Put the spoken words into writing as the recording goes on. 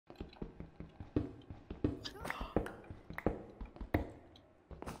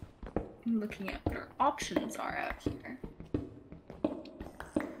I'm looking at what our options are out here.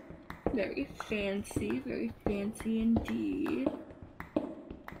 Very fancy indeed.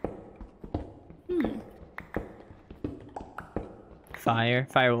 Fire.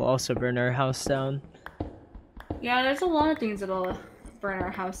 Fire will also burn our house down. Yeah, there's a lot of things that'll burn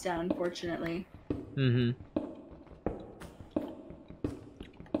our house down, unfortunately. Mm-hmm.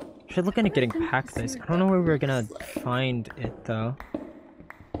 Should look into getting cactus. I don't know where we're gonna find it though.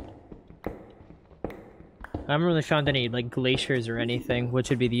 I haven't really found any like glaciers or anything, which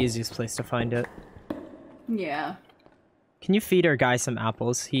would be the easiest place to find it. Yeah. Can you feed our guy some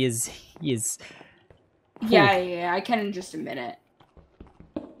apples? He is. Yeah, I can in just a minute.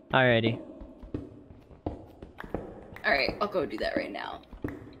 Alrighty. Alright, I'll go do that right now.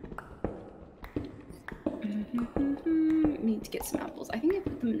 Need to get some apples. I think I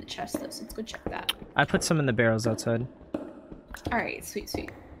put them in the chest though, so let's go check that. I put some in the barrels outside. Alright, sweet.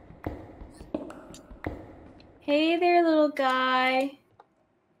 Hey there, little guy.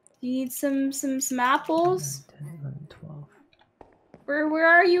 You need some apples? 10, 11, 12. Where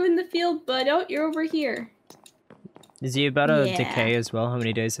are you in the field, bud? Oh, you're over here. Is he about to decay as well? How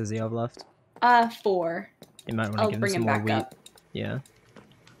many days does he have left? 4. You might want to give him some more wheat. Up. Yeah.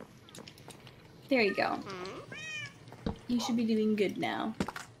 There you go. You should be doing good now.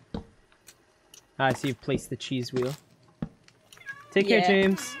 I see you've placed the cheese wheel. Take care,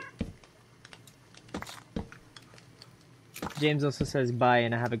 James. James also says bye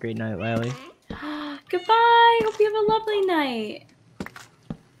and have a great night, Lilee. Goodbye! Hope you have a lovely night.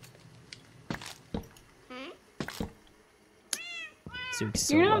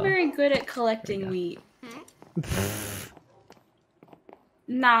 You're not very good at collecting wheat.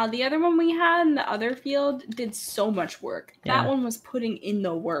 Nah, the other one we had in the other field did so much work. Yeah. That one was putting in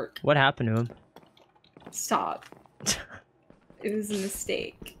the work. What happened to him? Stop. It was a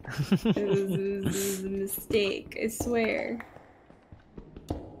mistake. It was a mistake, I swear.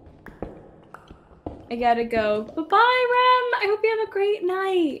 I gotta go. Bye-bye, Rem! I hope you have a great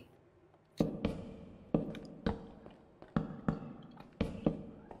night.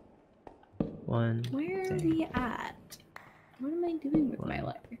 Where are we at? What am I doing with my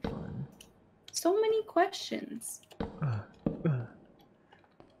life? So many questions.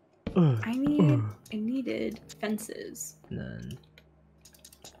 I needed fences. Then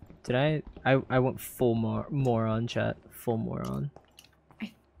did I went full moron, chat. Full moron.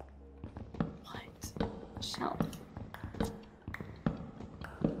 What? Shelf.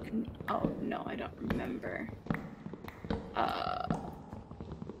 Oh no, I don't remember.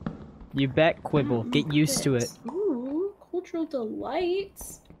 You bet, Quibble. Get used to it. Ooh, cultural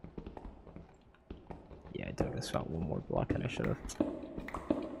delights. Yeah, I dug this found one more block and I should have.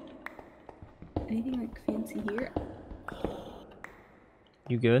 Anything like fancy here?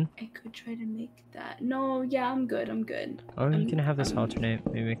 You good? I could try to make that. No, yeah, I'm good. Or you can have this alternate.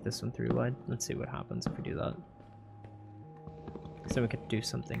 Maybe make this one 3 wide. Let's see what happens if we do that. So we could do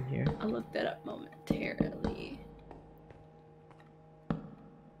something here. I'll look that up momentarily.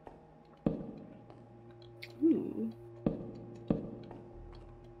 Ooh.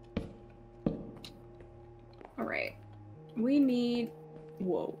 Alright. We need...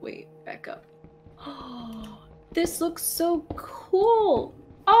 Whoa, wait, back up. Oh, this looks so cool!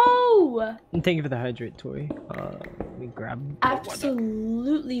 Oh! And thank you for the hydrate, Tori. We grab...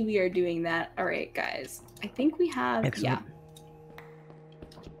 Absolutely we are doing that. Alright, guys. I think we have... Excellent.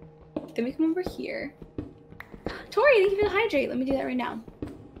 Yeah. Then we come over here. Tori, thank you for the hydrate. Let me do that right now.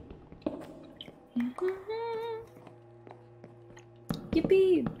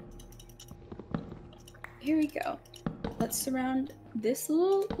 Yippee! Here we go. Let's surround this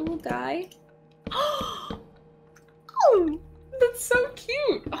little guy. Oh, that's so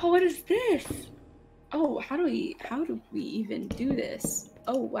cute. Oh, what is this? Oh, how do we even do this?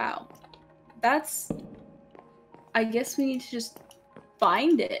 Oh, wow. That's... I guess we need to just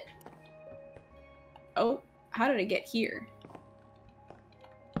find it. Oh, how did I get here?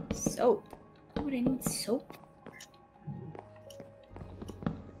 Soap. What would I need soap for?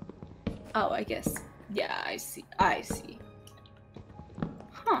 Oh, I guess. Yeah, I see.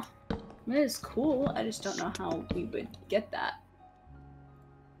 Huh. That is cool. I just don't know how we would get that.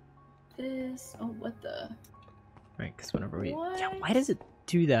 This... Oh, what the... Right, because whenever we... What? Yeah, why does it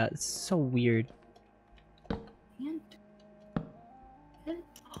do that? It's so weird. And...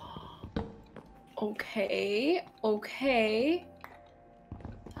 Okay.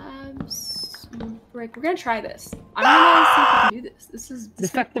 Rick, we're gonna try this. I'm gonna see if we can do this. This is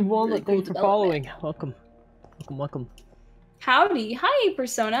defective walnut. Thanks for following. Welcome. Howdy. Hi,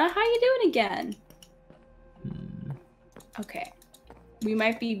 Persona. How you doing again? Okay. We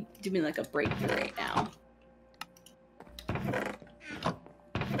might be doing like a breakthrough right now.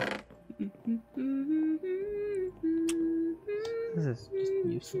 This is just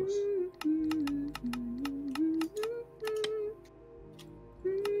useless.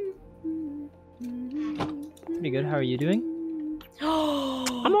 Pretty good. How are you doing?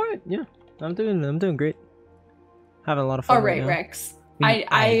 I'm alright. Yeah, I'm doing great. Having a lot of fun. All right, now. Rex. I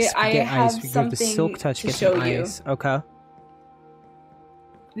have ice. We something the silk touch, to get show some you. ice. Okay.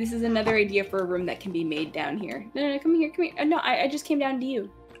 This is another idea for a room that can be made down here. No, come here, come here. No, I just came down to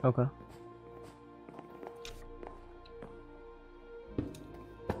you. Okay.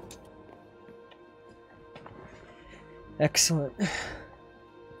 Excellent.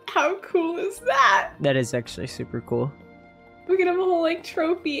 How cool is that? That is actually super cool. We can have a whole like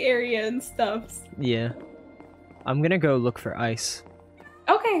trophy area and stuff. Yeah. I'm gonna go look for ice.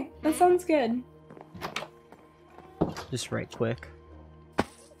 Okay, that sounds good. Just right quick.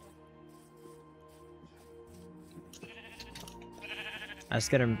 I just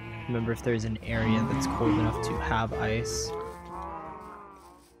gotta remember if there's an area that's cold enough to have ice.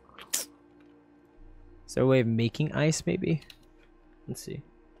 Is there a way of making ice, maybe? Let's see.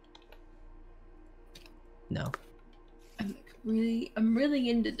 No. I'm really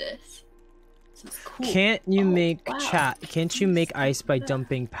into this. This is cool. Can't you make wow. Can't you make ice by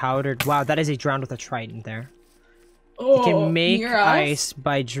dumping powdered? Wow, that is a drowned with a trident there. Oh, You can make near us? ice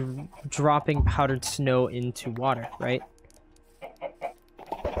by dropping powdered snow into water, right?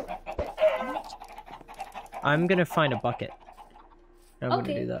 I'm gonna find a bucket. I'm gonna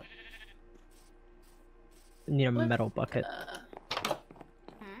do that. I need a metal bucket.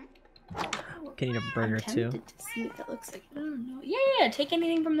 Okay, need a burger too. To see what that looks like. I don't know. Yeah, take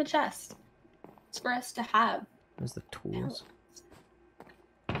anything from the chest. It's for us to have. There's the tools.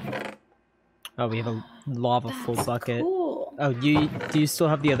 Oh, we have a lava full bucket. Cool. Oh, do you still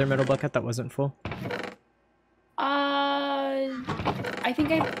have the other metal bucket that wasn't full? I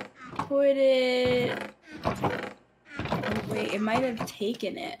think I put it. Oh wait, it might have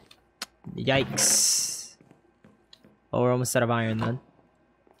taken it. Yikes! Oh, we're almost out of iron then.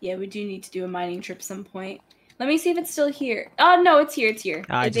 Yeah, we do need to do a mining trip some point. Let me see if it's still here. Oh no, it's here. It's here.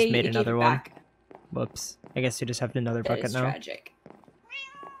 I just made another one. Back. Whoops. I guess you just have another bucket now. Tragic.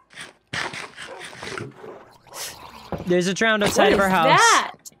 There's a drowned outside of our house.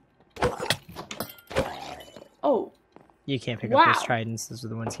 That? Oh. You can't pick up those tridents. Those are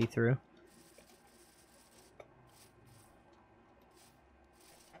the ones he threw.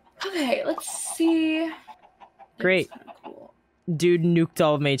 Okay, let's see. Great. Cool. Dude nuked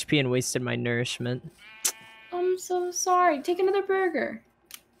all of my HP and wasted my nourishment. I'm so sorry. Take another burger.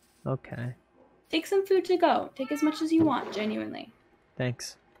 Okay. Take some food to go. Take as much as you want, genuinely.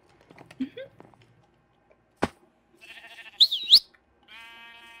 Thanks.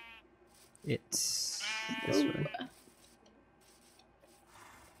 It's this way.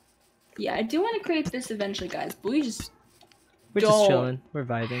 Yeah, I do want to create this eventually, guys, but we're just chilling. We're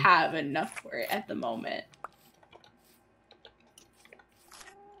vibing. Have enough for it at the moment.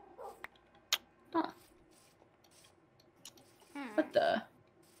 Huh. What the?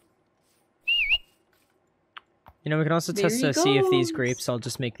 You know, we can also test to see if these grapes all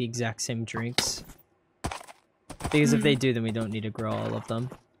just make the exact same drinks. Because if they do, then we don't need to grow all of them.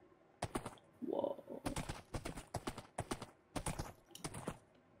 Whoa.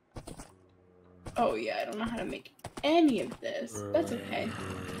 Oh yeah, I don't know how to make any of this. That's okay.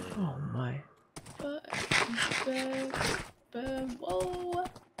 Oh my. Whoa.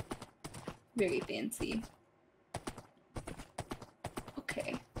 Very fancy.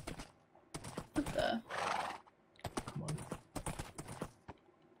 Okay. What the? Come on.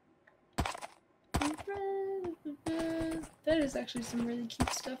 That is actually some really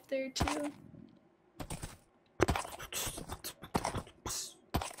cute stuff there too.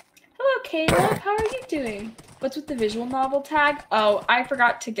 Hello, Caleb. How are you doing? What's with the visual novel tag? Oh, I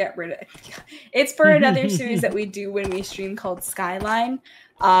forgot to get rid of it. It's for another series that we do when we stream called Skyline,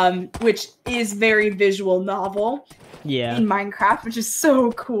 which is very visual novel. Yeah. In Minecraft, which is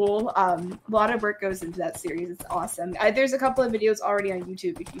so cool. A lot of work goes into that series. It's awesome. There's a couple of videos already on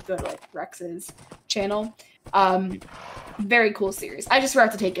YouTube if you go to like Rex's channel. Very cool series. I just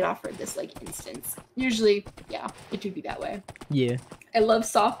forgot to take it off for this like instance. Usually, yeah, it would be that way. Yeah. I love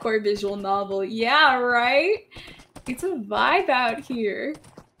softcore visual novel. Yeah, right? It's a vibe out here.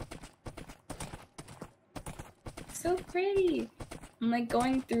 So pretty. I'm like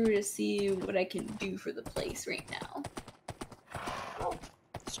going through to see what I can do for the place right now.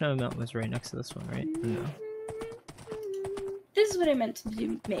 Snow Mountain was right next to this one, right? No. This is what I meant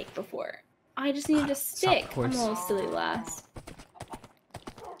to make before. I just needed a stick. I'm a little silly lass.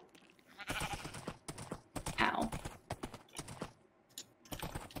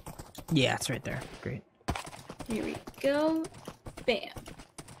 Yeah, it's right there. Great. Here we go. Bam.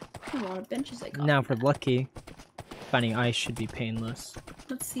 A lot of benches I got. Now, if we're lucky, finding ice should be painless.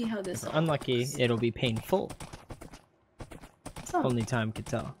 Let's see how this. If we're unlucky, looks. it'll be painful. Only time can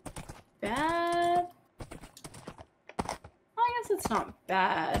tell. Bad. I guess it's not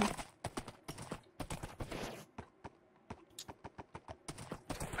bad.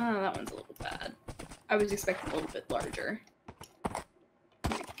 Oh, that one's a little bad. I was expecting a little bit larger.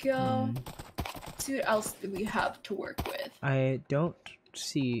 Here we go. Let's see what else do we have to work with. I don't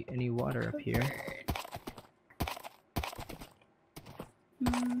see any water up here.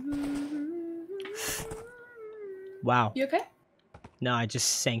 Wow. You okay? No, I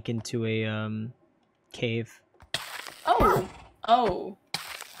just sank into a cave. Oh. Oh.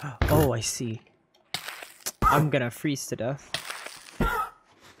 Oh, I see. I'm gonna freeze to death.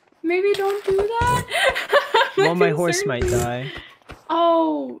 Maybe don't do that. Well, my horse might die.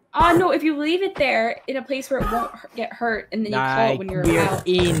 Oh. No, if you leave it there in a place where it won't get hurt and then you call it when you're out.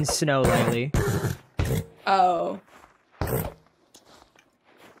 We're in snow, Lilee. Oh.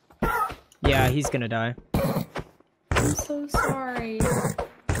 Yeah, he's gonna die. I'm so sorry.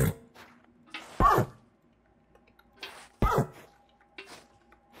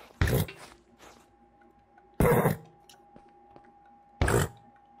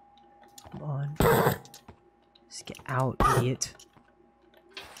 Come on. Just get out, idiot.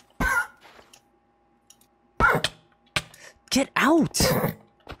 Get out!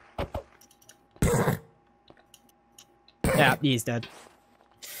 Yeah, he's dead.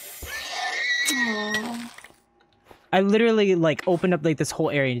 Aww. I literally, like, opened up, like, this whole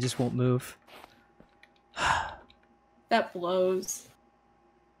area and it just won't move. That blows.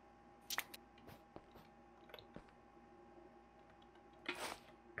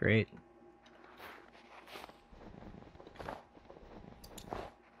 Great.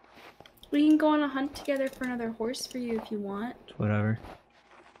 We can go on a hunt together for another horse for you if you want. Whatever.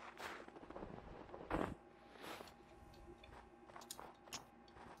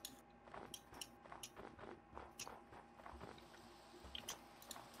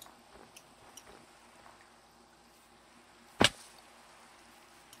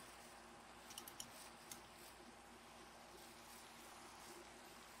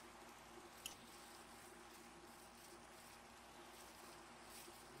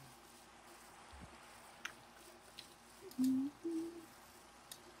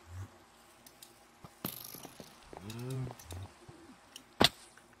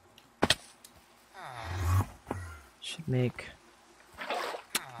 Should make...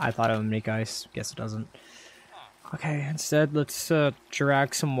 I thought it would make ice. Guess it doesn't. Okay, instead let's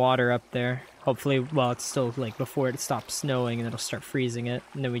drag some water up there. Hopefully, well, it's still like before it stops snowing and it'll start freezing it.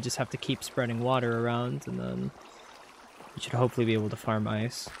 And then we just have to keep spreading water around and then we should hopefully be able to farm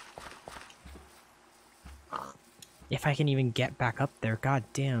ice. If I can even get back up there, god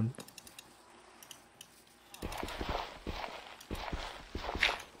damn.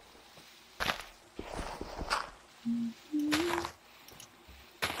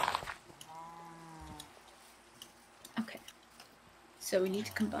 Okay. So we need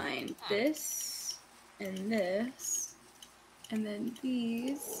to combine this and this and then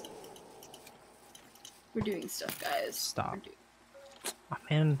these. We're doing stuff, guys. Stop. Oh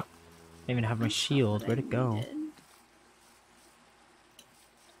man, I don't even have my shield. Where'd it go?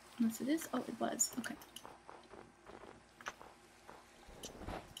 Unless it is? Oh, it was. Okay.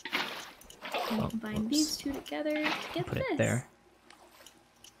 And combine these two together to get Put this. it there.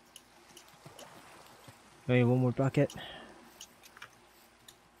 Maybe one more bucket.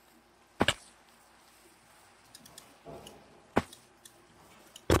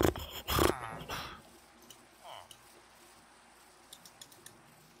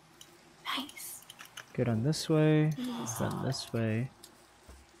 Nice. Go down this way. Then this way.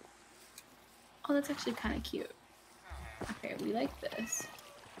 Oh, that's actually kind of cute. Okay, we like this.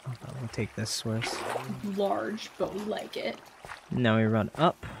 Oh, we'll take this Swiss. Large, but we like it. Now we run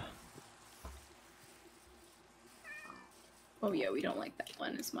up. Oh yeah, we don't like that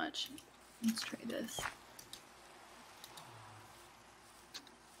one as much. Let's try this.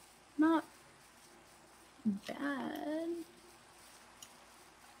 Not bad.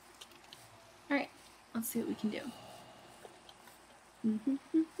 Alright, let's see what we can do.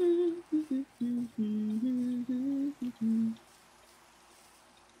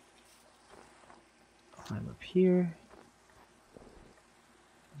 Climb up here.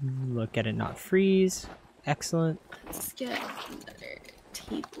 Look at it not freeze. Excellent. Let's get another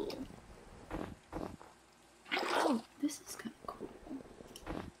table. Oh, this is kind of cool.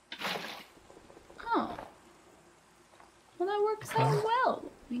 Oh. Well, that works out well.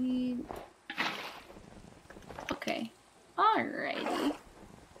 We need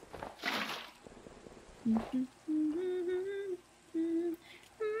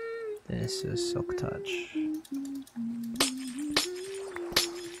This is Silk Touch.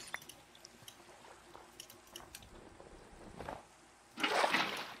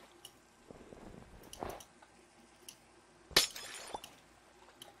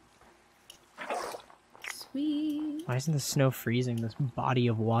 Sweet. Why isn't the snow freezing this body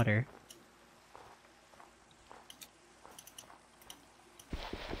of water?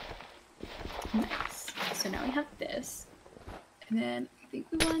 Nice. So now we have this. And then I think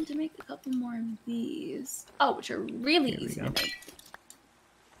we wanted to make a couple more of these. Oh, which are really easy to make.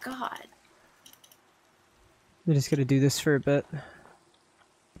 God. We're just gonna do this for a bit.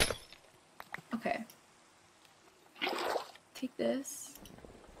 Okay. Take this.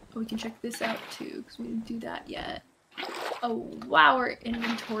 Oh, we can check this out too, because we didn't do that yet. Oh, wow, our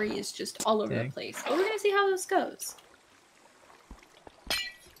inventory is just all over the place. But we're gonna see how this goes.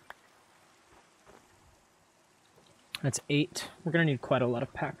 That's 8. We're gonna need quite a lot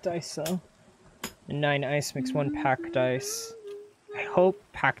of packed ice, though. And 9 ice makes 1 packed ice. I hope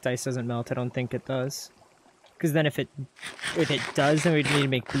packed ice doesn't melt. I don't think it does. Because then if it does, then we'd need to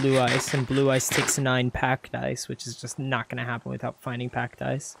make blue ice, and blue ice takes 9 packed ice, which is just not gonna happen without finding packed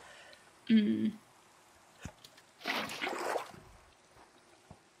ice. Mm.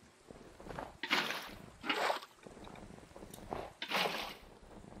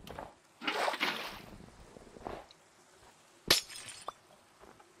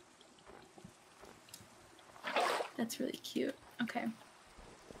 That's really cute. Okay.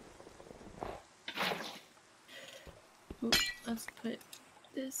 Ooh, let's put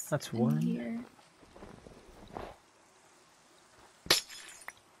this That's in 1 here.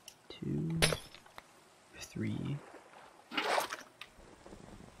 2 3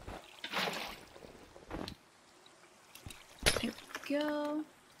 There we go.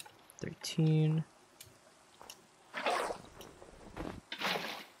 13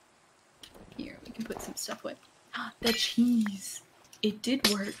 Here, we can put some stuff away. The cheese! It did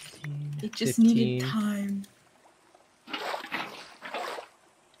work. 15, It just 15. needed time.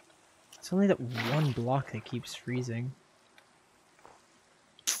 It's only that 1 block that keeps freezing.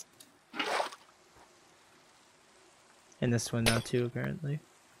 And this one now too, apparently.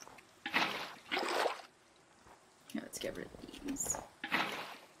 Now let's get rid of these.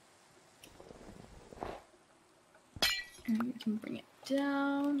 And we can bring it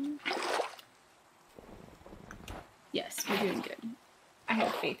down. Yes, we're doing good. I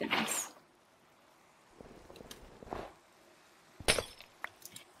have faith in us.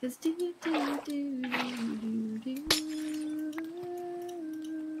 Cause do do do do do do.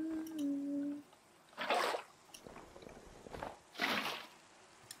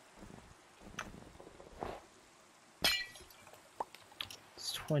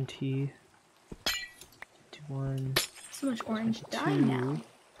 It's 20. 21. So much orange 22. dye now.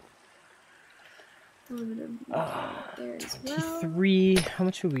 A little bit of there as well. 23. How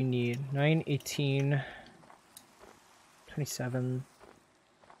much would we need? 9, 18, 27.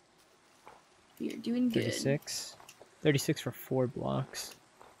 You're doing good. 36. 36 for 4 blocks.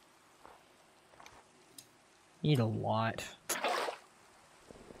 You need a lot.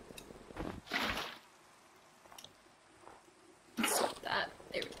 Let's stop that.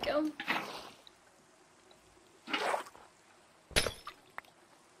 There we go.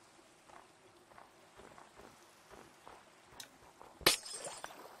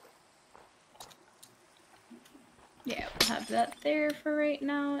 Yeah, we'll have that there for right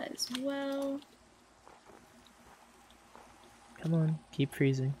now as well. Come on, keep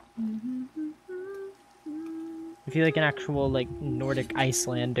freezing. I feel like an actual, like, Nordic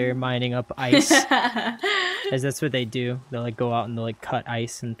Icelander mining up ice. As that's what they do. They'll, like, go out and they'll, like, cut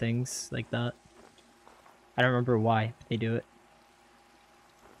ice and things like that. I don't remember why they do it.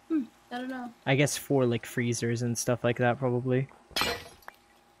 I don't know. I guess for, like, freezers and stuff like that, probably.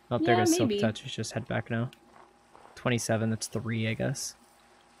 Oh, there Yeah, goes Silk maybe. Touch. Let's just head back now. 27, that's 3, I guess.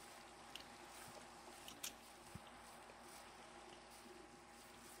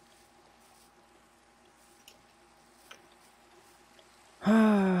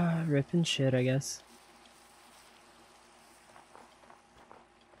 Rip and shit, I guess.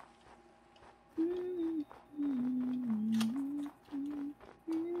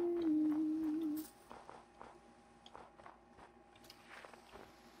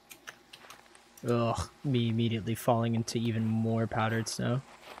 Ugh, me immediately falling into even more powdered snow.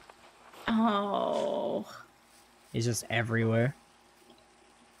 Oh. It's just everywhere.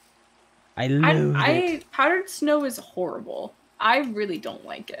 I loathe it. Powdered snow is horrible. I really don't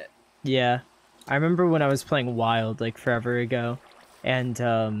like it. Yeah. I remember when I was playing Wild, like, forever ago. And,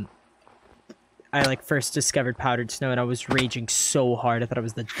 I like first discovered powdered snow, and I was raging so hard. I thought it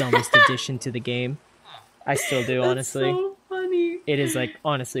was the dumbest addition to the game. I still do, honestly. That's so funny. It is like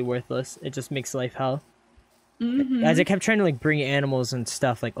honestly worthless. It just makes life hell. Mm-hmm. As I kept trying to like bring animals and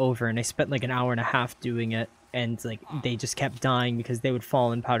stuff like over, and I spent like an hour and a half doing it, and like they just kept dying because they would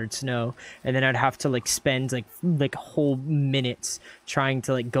fall in powdered snow, and then I'd have to like spend like whole minutes trying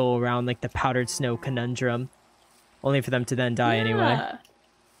to like go around like the powdered snow conundrum, only for them to then die anyway.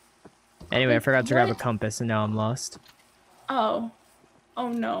 Anyway, I forgot to grab a compass, and now I'm lost. Oh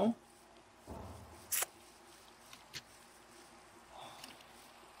no.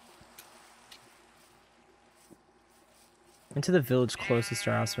 Into the village closest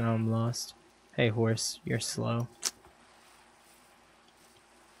to our house, but now I'm lost. Hey, horse, you're slow.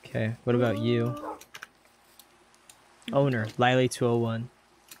 Okay, what about you? Owner, Lilee 201.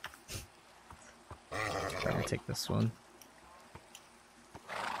 I'm gonna take this one.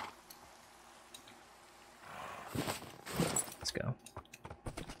 Let's go.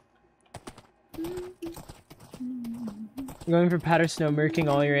 Going from powder snow, murking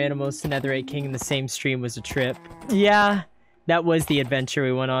all your animals to Netherite King in the same stream was a trip. Yeah, that was the adventure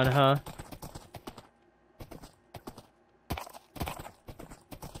we went on, huh?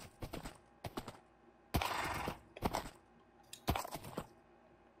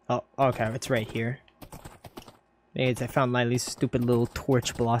 Oh, okay, it's right here. Mates, I found Lilee's stupid little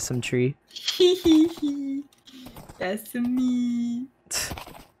torch blossom tree. That's me.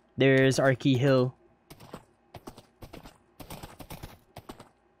 There's Arky Hill.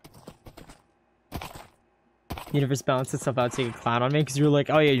 Universe balanced itself out to take a clown on me because you were like,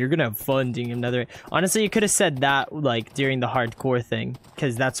 oh yeah, you're gonna have fun doing another. Honestly, you could have said that like during the hardcore thing,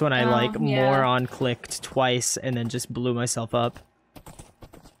 because that's when I like moron clicked twice and then just blew myself up.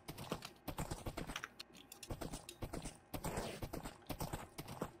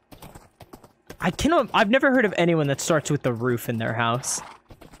 I've never heard of anyone that starts with the roof in their house.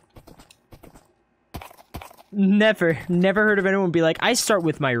 Never heard of anyone be like, I start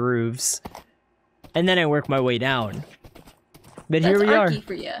with my roofs. And then I work my way down. But here we are. Arky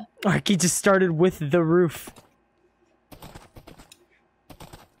for you. Arky just started with the roof.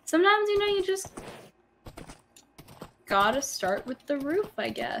 Sometimes, you know, you just gotta start with the roof, I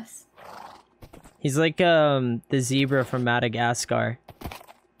guess. He's like the zebra from Madagascar.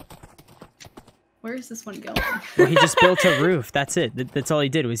 Where is this one going? Well, he just built a roof. That's it. That's all he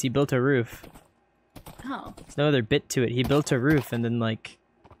did, was he built a roof. Oh. There's no other bit to it. He built a roof, and then like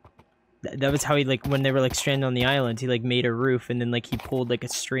that was how he, like, when they were like stranded on the island, he like made a roof, and then like he pulled like a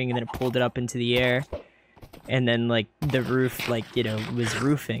string, and then it pulled it up into the air, and then like the roof, like, you know, was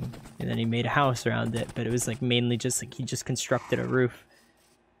roofing, and then he made a house around it. But it was like mainly just like he just constructed a roof.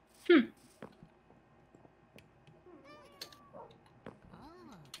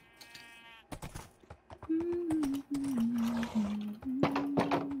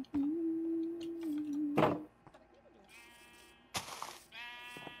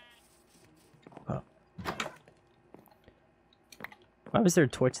 Why was there a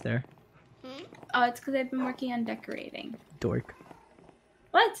torch there? Oh, it's because I've been working on decorating. Dork.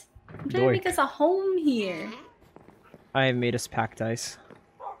 What? I'm trying to make us a home here. I made us packed ice.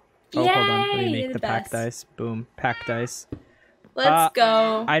 Oh, Yay! hold on. Let me make You're the packed ice. Boom. Packed ice. Let's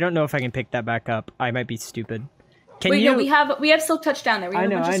go. I don't know if I can pick that back up. I might be stupid. Can Wait, you... no, we have silk touch down there. We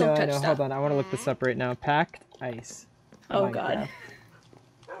have a bunch of silk touch stuff. Hold on. I want to look this up right now. Packed ice. Oh, God.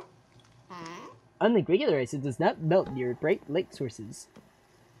 Unlike regular ice, it does not melt near bright light sources.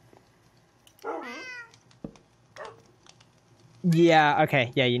 Yeah,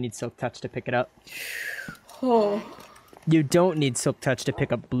 okay. Yeah, you need silk touch to pick it up. Oh. You don't need silk touch to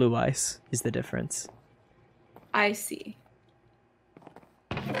pick up blue ice, is the difference. I see.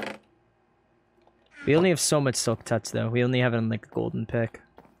 We only have so much silk touch, though. We only have it on, like, a golden pick.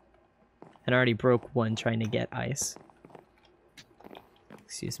 And I already broke one trying to get ice.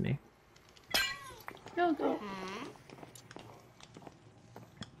 Excuse me. Go.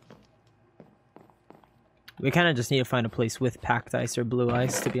 We kind of just need to find a place with packed ice or blue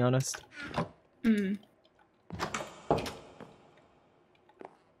ice, to be honest.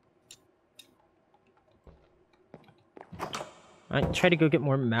 I try to go get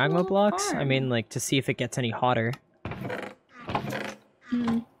more magma blocks. I mean, like, to see if it gets any hotter.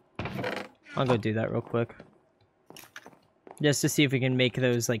 I'll go do that real quick. Just to see if we can make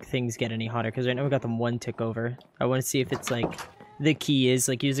those, like, things get any hotter. Because right now we got them one tick over. I want to see if it's, like, the key is,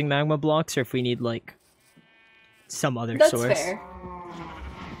 like, using magma blocks, or if we need, like, some other source. That's fair.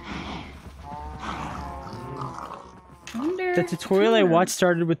 The tutorial I watched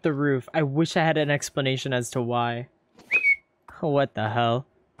started with the roof. I wish I had an explanation as to why. What the hell?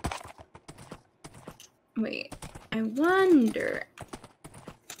 Wait, I wonder.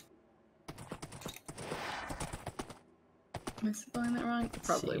 Am I spelling that wrong? It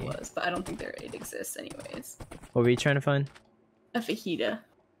probably was, but I don't think it exists anyways. What were you trying to find? A fajita.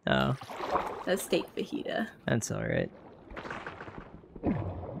 Oh. A steak fajita. That's alright.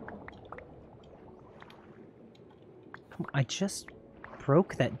 I just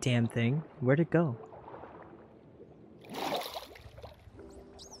broke that damn thing. Where'd it go?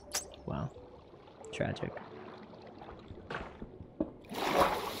 Wow. Tragic.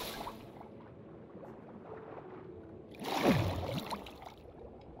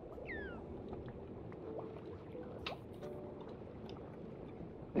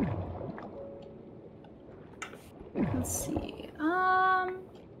 Let's see.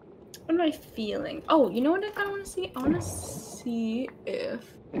 What am I feeling? Oh, you know what I kind of want to see? I want to see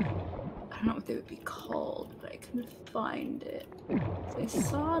if I don't know what they would be called, but I couldn't find it. So I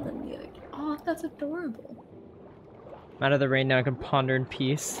saw them the other day. Oh, that's adorable. I'm out of the rain now. I can ponder in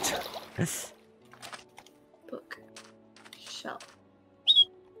peace. Book shelf.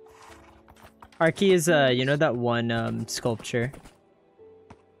 Arky is you know that one sculpture,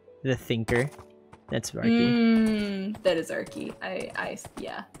 the thinker. That's Arky. That is Arky.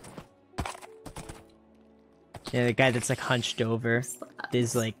 Yeah. Yeah, the guy that's like hunched over,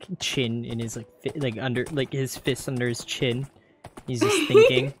 his like chin in his like under like his fist under his chin. He's just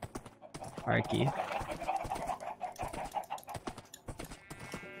thinking. Arky.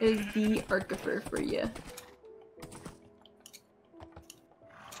 Is the archifer for you.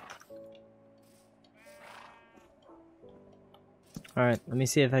 Alright, let me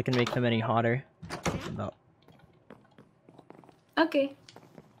see if I can make them any hotter. No. Okay.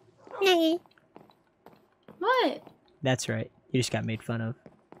 What? That's right. You just got made fun of.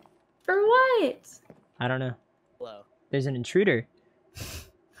 For what? I don't know. Hello. There's an intruder.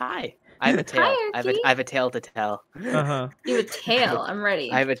 Hi. I have a tale. Hi, I have a tale to tell. Uh-huh. You have a tail. I'm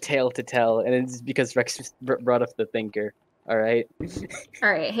ready. I have a tale to tell, and it's because Rex just brought up the thinker. All right.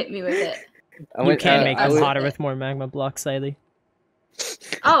 All right, hit me with it. You can make them hotter with more magma blocks, Lilee.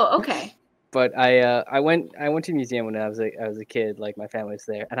 Oh, okay. But I went to the museum when I was a kid, like my family was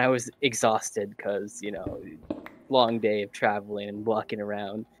there, and I was exhausted because long day of traveling and walking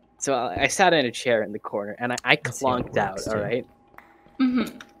around. So I sat in a chair in the corner and I clonked out. All right.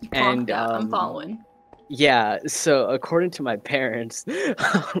 Mm-hmm. And I'm following. Yeah. So according to my parents,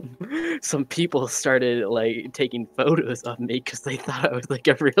 some people started like taking photos of me because they thought I was like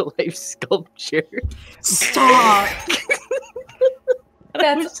a real life sculpture. Stop.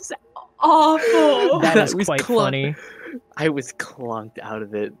 That's awful. That is quite funny. I was clonked out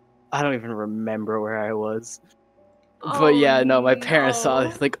of it. I don't even remember where I was. But yeah, no, my parents saw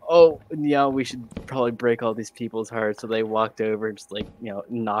it, like, oh, yeah, we should probably break all these people's hearts. So they walked over and just like,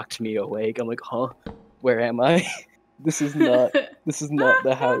 knocked me awake. I'm like, huh? Where am I? This is not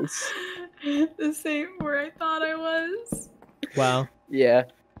the house. The same where I thought I was. Wow. Yeah.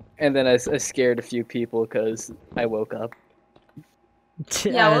 And then I scared a few people because I woke up.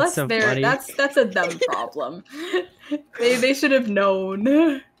 Yeah, well, that's so funny. That's a them problem. they should have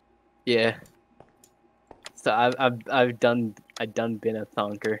known. Yeah. So I've done been a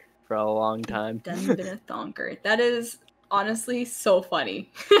thonker for a long time. Done been a thonker. That is honestly so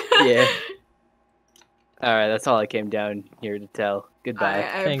funny. Yeah. All right, that's all I came down here to tell. Goodbye.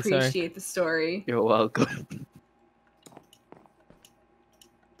 I appreciate the story. You're welcome.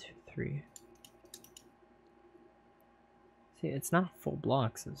 2, 3. See, it's not full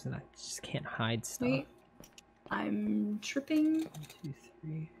blocks. I just can't hide stuff. Wait, I'm tripping. 1, 2,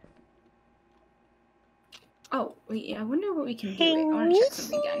 3. Oh, wait, yeah, I wonder what we can do. Wait, I want to check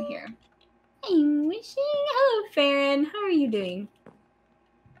something down here. Hey, Wishy. Hello, Farron. How are you doing?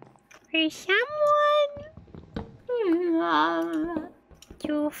 For someone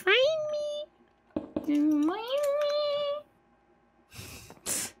to find me.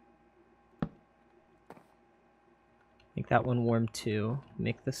 Make that one warm too.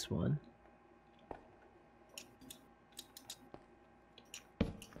 Make this one.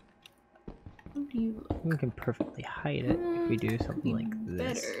 How do you look? We can perfectly hide it if we do something like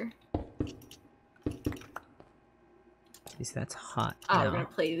this. Better. At least that's hot. Oh, now. we're gonna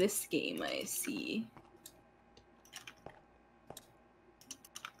play this game, I see.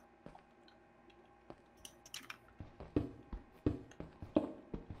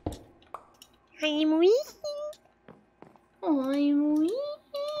 I'm weak. I'm weak.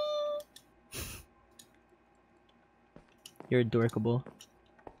 You're adorable.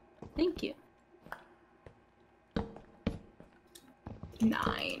 Thank you. Nah,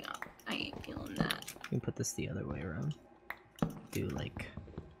 I ain't feeling that. You can put this the other way around. Do like...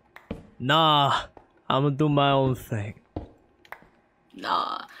 Nah! I'm gonna do my own thing.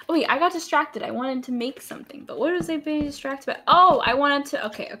 Nah. Oh, wait, I got distracted. I wanted to make something, but what was I being distracted by? Oh, I wanted to.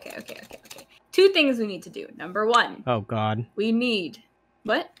 Okay. 2 things we need to do. Number 1. Oh God. We need.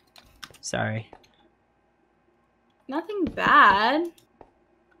 What? Sorry. Nothing bad.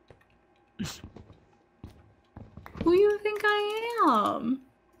 Who you think I am?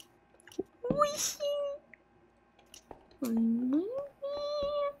 Let's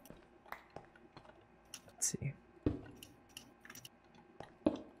see.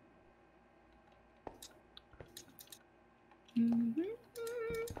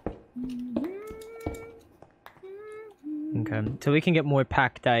 Okay, until we can get more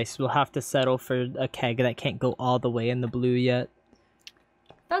packed ice, we'll have to settle for a keg that can't go all the way in the blue yet.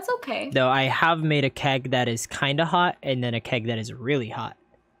 That's okay. Though I have made a keg that is kind of hot, and then a keg that is really hot.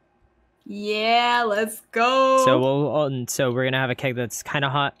 Yeah, let's go. So we're gonna have a keg that's kind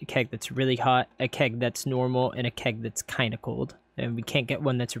of hot, a keg that's really hot, a keg that's normal, and a keg that's kind of cold. And we can't get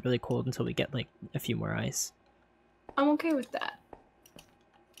one that's really cold until we get like a few more ice. I'm okay with that.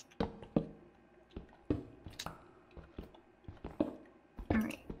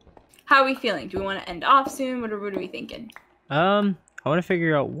 Alright. How are we feeling? Do we want to end off soon? What are we thinking? I want to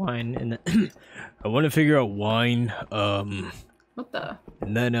figure out wine, and then I want to figure out wine. What the?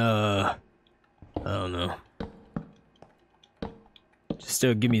 And then I don't know. Just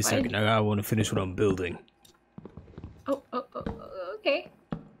give me a second. I want to finish what I'm building. Oh, okay.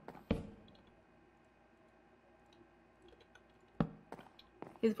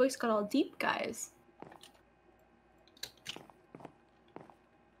 His voice got all deep, guys.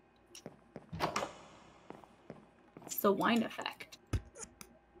 It's the wine effect.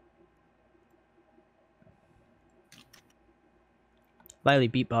 Lilee,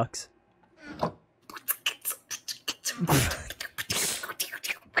 beatbox.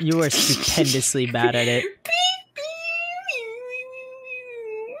 You are stupendously bad at it.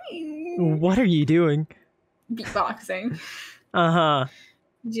 What are you doing? Beatboxing. Uh-huh.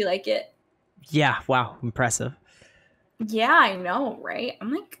 Did you like it? Yeah, wow, impressive. Yeah, I know, right?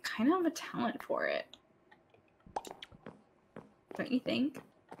 I'm like kind of have a talent for it. Don't you think?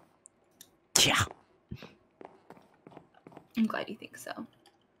 Yeah. I'm glad you think so.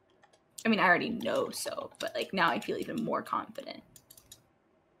 I mean, I already know so, but like now I feel even more confident.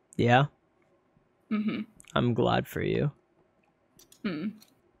 Yeah? Mm-hmm. I'm glad for you. Hmm.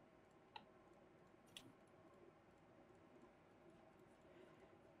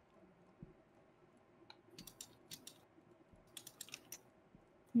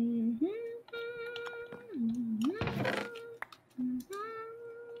 Mm-hmm.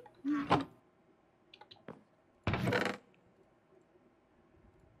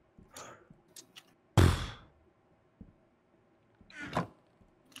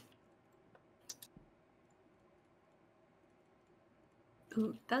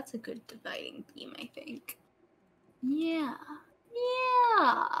 Ooh, that's a good dividing beam, I think. Yeah.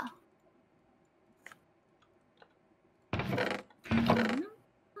 Yeah.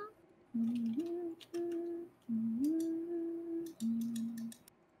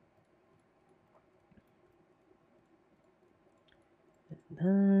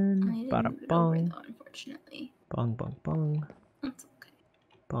 And I didn't bada move it over bong. though, unfortunately. Bong bong bong. That's okay.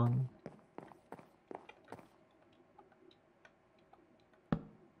 Bong.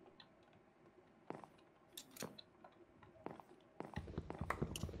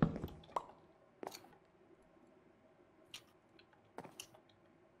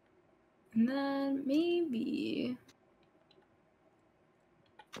 And then maybe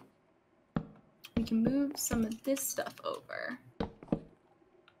we can move some of this stuff over.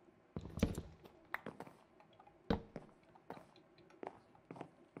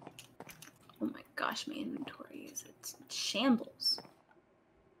 Oh my gosh, my inventory is it's shambles.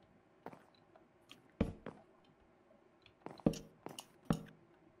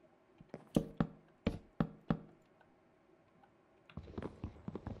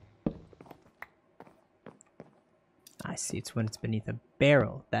 I see, it's when it's beneath a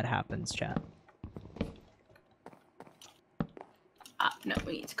barrel that happens, chat. Ah, no,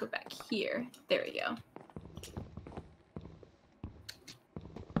 we need to go back here. There we go.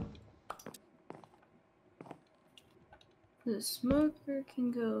 The smoker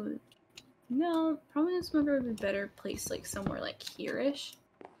can go... No, probably the smoker would be better placed like somewhere like here-ish.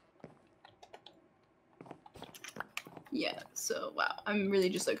 Yeah, so wow. I'm really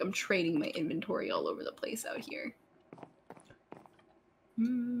just like, I'm trading my inventory all over the place out here.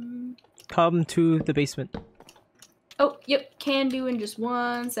 Come to the basement. Oh, yep, can do in just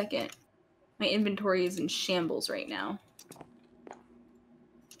 1 second. My inventory is in shambles right now.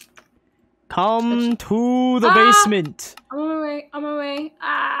 Come to the basement. I'm on my way. I'm on my way.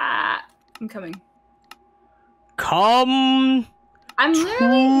 Ah, I'm coming. Come. I'm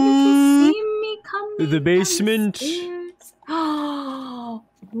literally. You can see me coming. The basement. Oh.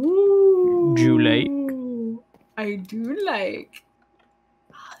 Ooh. Do you like? I do like.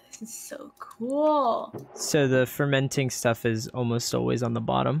 Oh, this is so cool. So the fermenting stuff is almost always on the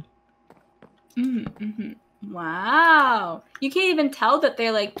bottom. Mm-hmm. Wow. You can't even tell that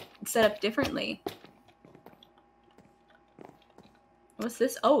they're like set up differently. What's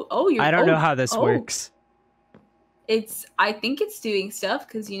this? Oh, you're. I don't know how this works. I think it's doing stuff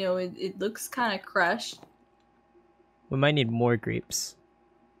because you know it looks kind of crushed. We might need more grapes.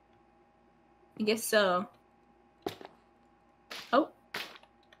 I guess so. Oh.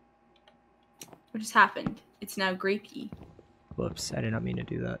 What just happened? It's now grapey. Whoops, I did not mean to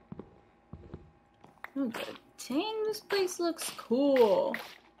do that. Oh, good. Dang, this place looks cool.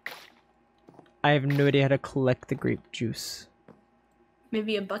 I have no idea how to collect the grape juice.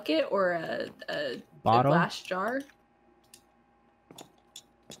 Maybe a bucket or a Bottle? glass jar?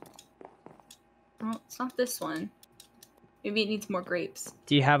 Oh, it's not this one. Maybe it needs more grapes.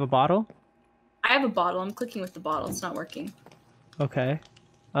 Do you have a bottle? I have a bottle. I'm clicking with the bottle. It's not working. Okay.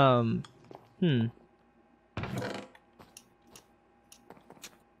 No,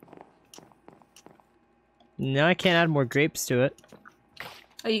 I can't add more grapes to it.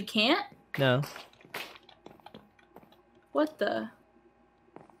 Oh, you can't? No. What the?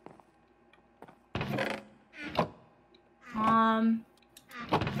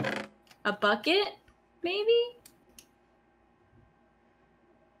 A bucket? Maybe?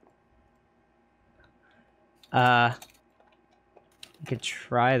 I could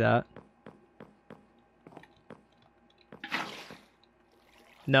try that.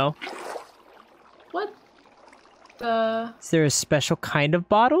 No. What the? Is there a special kind of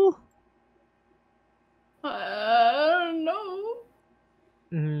bottle? I don't know.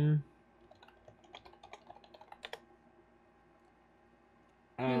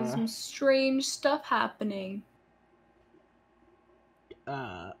 There's some strange stuff happening.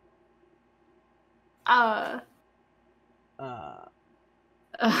 I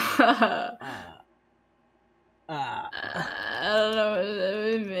don't know what that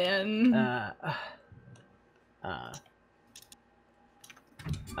means, man.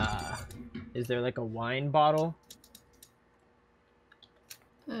 Is there like a wine bottle?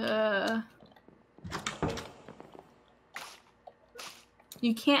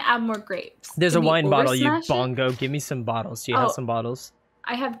 You can't add more grapes. There's Can a we wine bottle, you oversmash it? bongo. Give me some bottles. Do you have some bottles?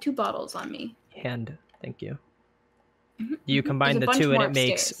 I have 2 bottles on me. Hand. Thank you. You combine There's a the bunch two and more it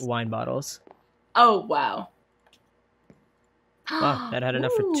makes upstairs. wine bottles. Oh, wow. Wow, that had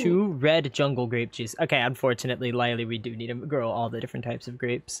enough for Ooh. 2 red jungle grape juice. Okay, unfortunately, Lilee, we do need to grow all the different types of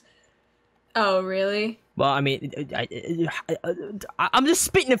grapes. Oh, really? Well, I mean, I'm just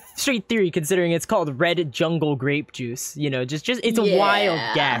spitting a straight theory considering it's called red jungle grape juice. You know, just it's a wild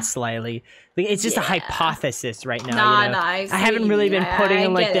guess, Lilee. Like, it's just a hypothesis right now. Nah, you know? nah, I haven't really been putting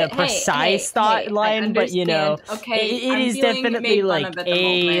in like the precise thought line, but you know, okay, it is definitely like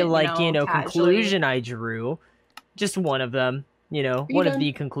a conclusion I drew. Just one of them. You know, one of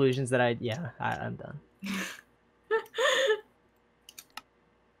the conclusions that I'm done.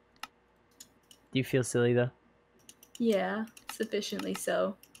 Do you feel silly though? Yeah, sufficiently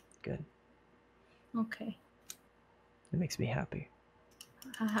so. Good. Okay. It makes me happy.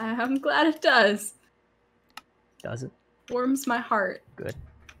 I'm glad it does. Does it? Warms my heart. Good.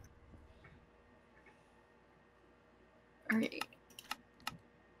 Alright.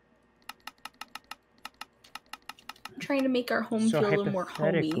 I'm trying to make our home feel a little more homey.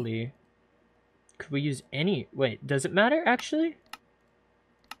 Hypothetically, could we use any... Wait, does it matter actually?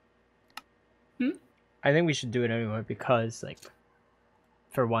 I think we should do it anyway because, like,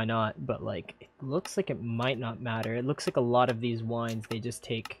 for why not? But, like, it looks like it might not matter. It looks like a lot of these wines, they just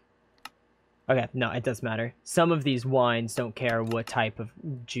take... Okay, no, it does matter. Some of these wines don't care what type of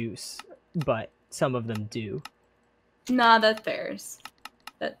juice, but some of them do. Nah, that fairs.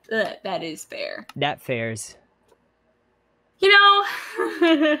 That is fair. That fairs. You know...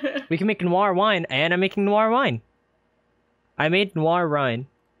 We can make noir wine, and I'm making noir wine. I made noir wine.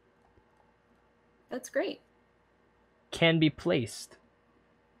 That's great. Can be placed.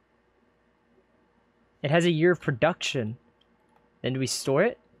 It has a year of production. Then do we store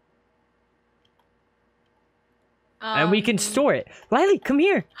it? And we can store it. Lilee, come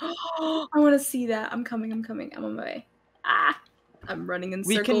here. I want to see that. I'm coming. I'm on my way. Ah, I'm running in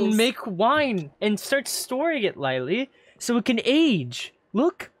circles. We can make wine and start storing it, Lilee, so it can age.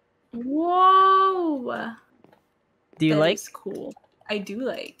 Look. Whoa. Do you like? That's cool. I do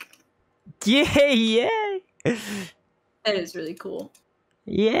like. Yay! That is really cool.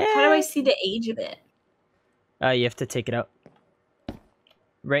 Yeah. How do I see the age of it? You have to take it out.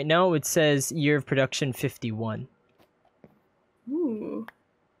 Right now it says year of production 51. Ooh.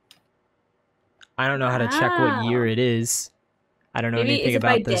 I don't know how to check what year Wow. it is. I don't know Maybe anything is it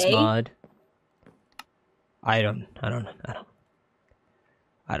by about this day? mod. I don't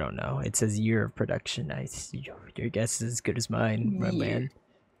know. It says year of production. Your guess is as good as mine, my Year.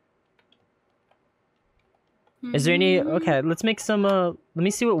 man. Is there any? Okay, let's make some. Let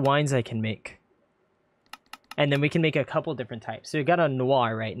me see what wines I can make, and then we can make a couple different types. So we got a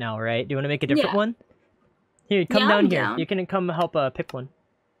noir right now, right? Do you want to make a different Yeah. one? Here, come Yeah, down I'm here. down. You can come help pick one.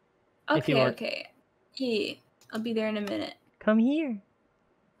 If you Okay, want. okay. Yeah, I'll be there in a minute. Come here.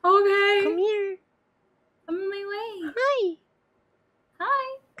 Okay. Come here. I'm on my way. Hi.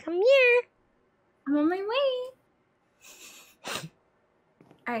 Hi. Come here. I'm on my way.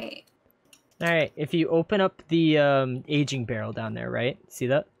 Alright. All right. If you open up the aging barrel down there, right? See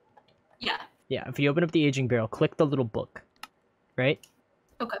that? Yeah. Yeah. If you open up the aging barrel, click the little book, right?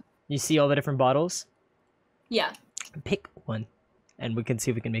 Okay. You see all the different bottles? Yeah. Pick one, and we can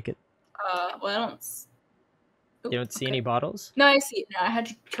see if we can make it. Well, I don't. You don't see okay. any bottles? No, I see it now. I had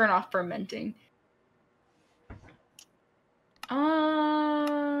to turn off fermenting.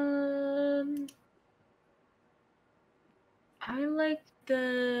 I like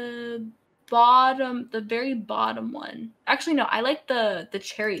the very bottom one. Actually, no, I like the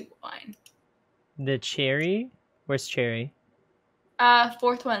cherry wine. The cherry? Where's cherry?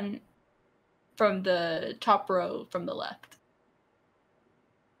 Fourth one from the top row from the left.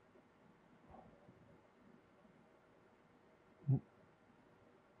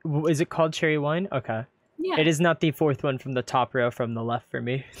 Is it called cherry wine? Okay. Yeah. It is not the fourth one from the top row from the left for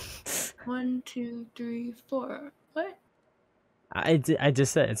me. 1, 2, 3, 4. What? I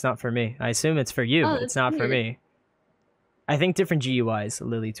just said it's not for me. I assume it's for you, Oh, but it's that's not for weird. me. I think different GUIs,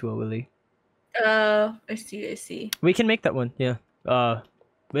 Lily to a Willy. I see. We can make that one, yeah.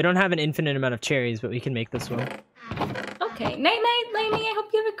 We don't have an infinite amount of cherries, but we can make this one. Okay. Night, Lainey. I hope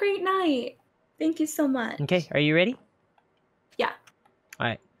you have a great night. Thank you so much. Okay, are you ready? Yeah.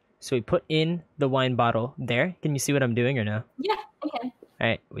 Alright. So we put in the wine bottle there. Can you see what I'm doing or no? Yeah, I can.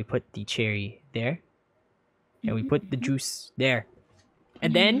 Alright, we put the cherry there. And we put the juice there.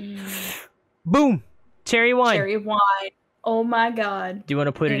 And then, boom! Cherry wine! Cherry wine. Oh my god. Do you want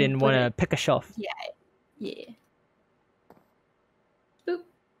to put it And in put one? it- Pick a shelf. Yeah. Boop.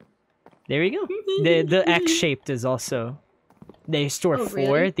 There you go. The X shaped is also. They store Oh, 4.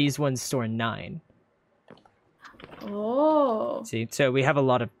 really? These ones store 9. Oh. See, so we have a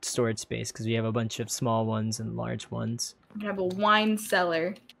lot of storage space because we have a bunch of small ones and large ones. You can have a wine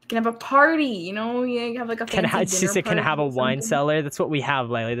cellar. You can have a party, you know? You can have like a Can fancy I dinner just say, can I party have a or wine something. cellar? That's what we have,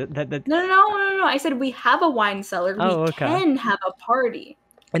 Lily. No. I said we have a wine cellar. Oh, We okay. can have a party.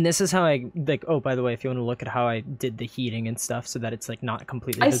 And this is how I like. Oh, by the way, if you want to look at how I did the heating and stuff, so that it's like not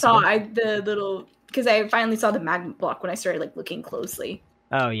completely. I visible. saw the little because I finally saw the magnet block when I started like looking closely.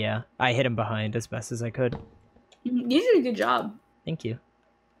 Oh yeah, I hid him behind as best as I could. You did a good job. Thank you.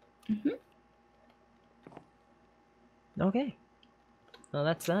 Mhm. Okay. Well,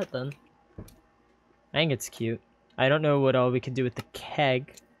 that's that then. I think it's cute. I don't know what all we could do with the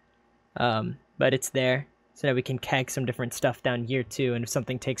keg, but it's there. So now we can keg some different stuff down here too, and if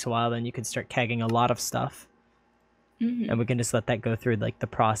something takes a while, then you can start kegging a lot of stuff. And we can just let that go through like the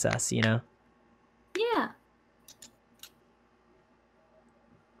process, you know? Yeah.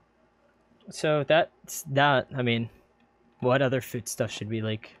 So that's that. I mean, what other food stuff should we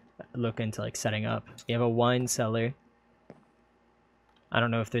like look into like setting up? We have a wine cellar. I don't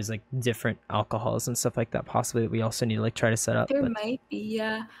know if there's like different alcohols and stuff like that possibly that we also need to like try to set up. There but might be,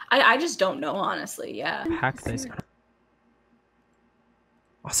 yeah. I just don't know, honestly, yeah. pack this.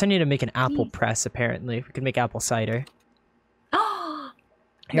 Also need to make an apple press apparently. We could make apple cider. Oh,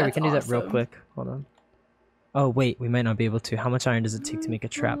 Here, we that's can do that real awesome. quick. Hold on. Oh wait, we might not be able to. How much iron does it take to make a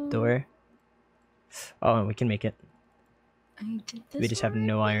trap door? Oh, we can make it. We just have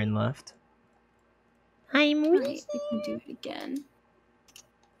no iron left. I'm Right, wheezing. we can do it again.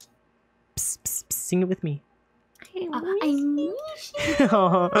 Psst, psst, psst, sing it with me. I'm wheezing.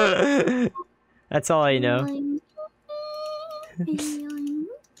 That's all I know. Do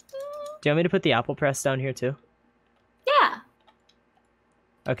you want me to put the apple press down here too? Yeah.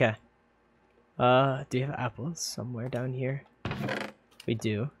 Okay. Do you have apples somewhere down here? We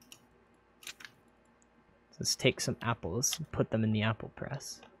do. So let's take some apples and put them in the apple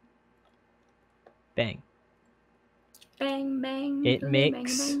press. Bang. Bang, bang. It bang,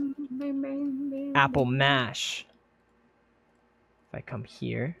 makes bang, bang, bang, bang, apple bang. mash. If I come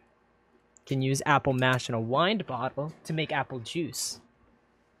here. can use apple mash in a wine bottle to make apple juice.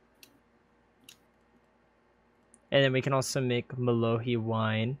 And then we can also make Malohi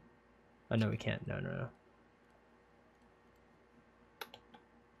wine. Oh, no, we can't. No.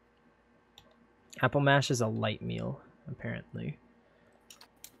 Apple mash is a light meal, apparently.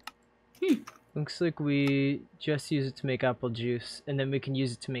 Looks like we just use it to make apple juice, and then we can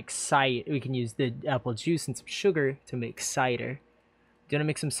use it to make cider. We can use the apple juice and some sugar to make cider. Do you want to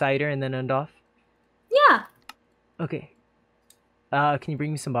make some cider and then end off? Yeah. Okay. Can you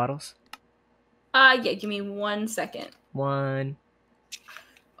bring me some bottles? Yeah, give me 1 second. One.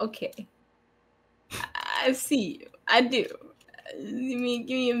 Okay. I see you. I do. Give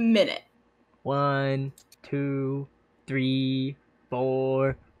me a minute. 1, 2, 3,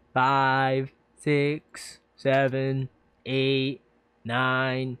 4, 5, 6, 7, 8,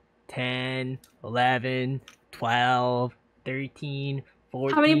 9, 10, 11, 12, 13,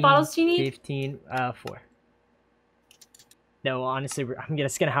 14. How many bottles do you need? 15, 4. No, honestly, I'm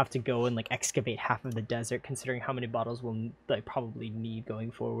just gonna have to go and like excavate half of the desert, considering how many bottles we'll like probably need going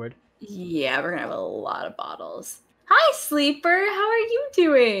forward. Yeah, we're gonna have a lot of bottles. Hi, Sleeper. How are you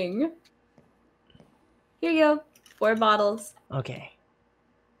doing? Here you go. 4 bottles. Okay.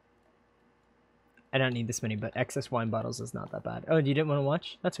 I don't need this many, but excess wine bottles is not that bad. Oh, you didn't want to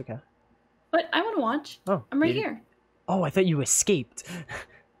watch? That's okay. But I want to watch. Oh, I'm right here. Oh, I thought you escaped.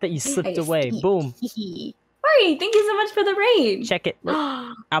 That you slipped away. Boom. Right, thank you so much for the raid. Check it.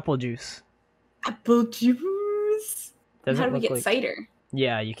 Look. Apple juice. Apple juice. Doesn't How do we look get like... cider?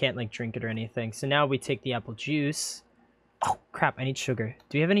 Yeah, you can't like drink it or anything. So now we take the apple juice. Oh, crap. I need sugar.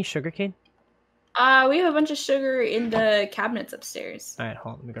 Do we have any sugar cane? We have a bunch of sugar in the cabinets upstairs. All right,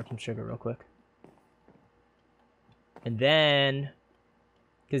 hold on. Let me grab some sugar real quick. And then,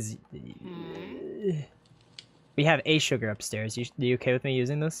 because we have a sugar upstairs. You okay with me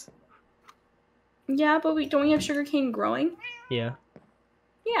using this? Yeah, but don't we have sugarcane growing? Yeah.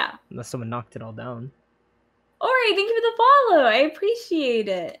 Yeah. Unless someone knocked it all down. Alright, thank you for the follow. I appreciate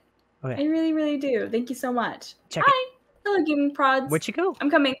it. Okay. I really, really do. Thank you so much. Check Hi. Hello, gaming prods. Where'd you go? I'm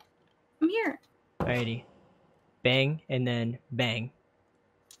coming. I'm here. Alrighty. Bang, and then bang.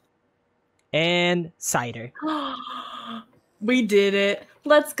 And cider. We did it.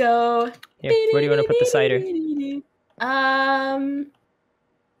 Let's go. Here, where do you want to put the cider?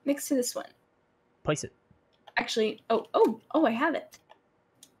 Next to this one. Place it. Actually, oh, I have it.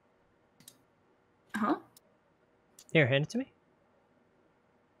 Huh? Here, hand it to me.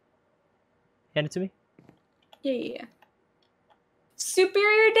 Hand it to me. Yeah.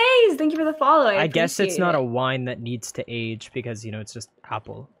 Superior Days! Thank you for the follow. I guess it's not it. a wine that needs to age because, you know, it's just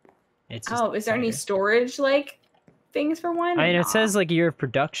apple. It's just is there cider. any storage, like, things for wine? I mean, it says, like, year of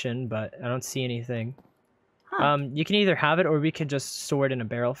production, but I don't see anything. Huh. You can either have it or we could just store it in a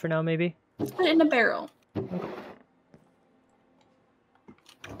barrel for now, maybe. Let's put it in a barrel.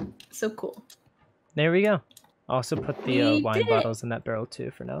 So cool. There we go. Also put the wine bottles in that barrel,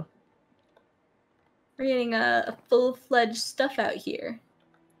 too, for now. We're getting a full-fledged stuff out here.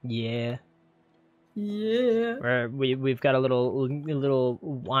 Yeah. Yeah. We've got a little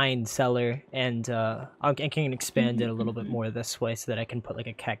wine cellar, and I can expand it a little bit more this way so that I can put like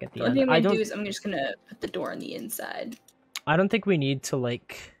a keg at the end. What I'm gonna do is I'm just gonna put the door on the inside. I don't think we need to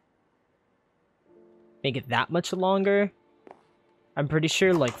like make it that much longer. I'm pretty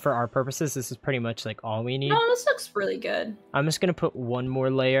sure like for our purposes this is pretty much like all we need. No, this looks really good. I'm just gonna put one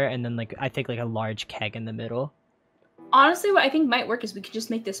more layer and then like I think like a large keg in the middle. Honestly, what I think might work is we could just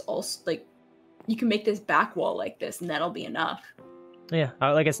make this all like. You can make this back wall like this, and that'll be enough. Yeah,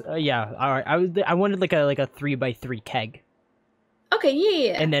 like I said, yeah. All right, I wanted like a 3x3 keg. Okay,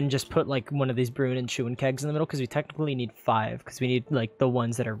 yeah. And then just put like one of these brewing and chewing kegs in the middle because we technically need 5 because we need like the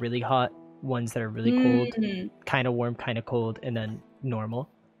ones that are really hot, ones that are really cold, kind of warm, kind of cold, and then normal.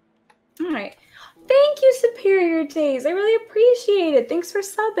 All right. Thank you, Superior Days. I really appreciate it. Thanks for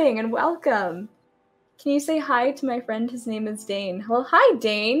subbing and welcome. Can you say hi to my friend? His name is Dane. Well, hi,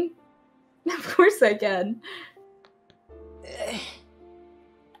 Dane. Of course I can.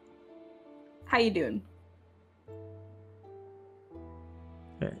 How you doing?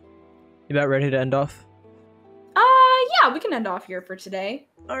 Alright. You about ready to end off? Yeah, we can end off here for today.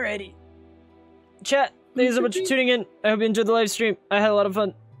 Alrighty. Chat, thank you so much for tuning in. I hope you enjoyed the live stream. I had a lot of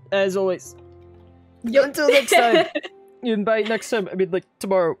fun, as always. Yep. Until next time. By next time, I mean like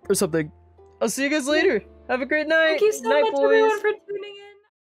tomorrow or something. I'll see you guys later. Have a great night. Thank you so much, everyone, for tuning in.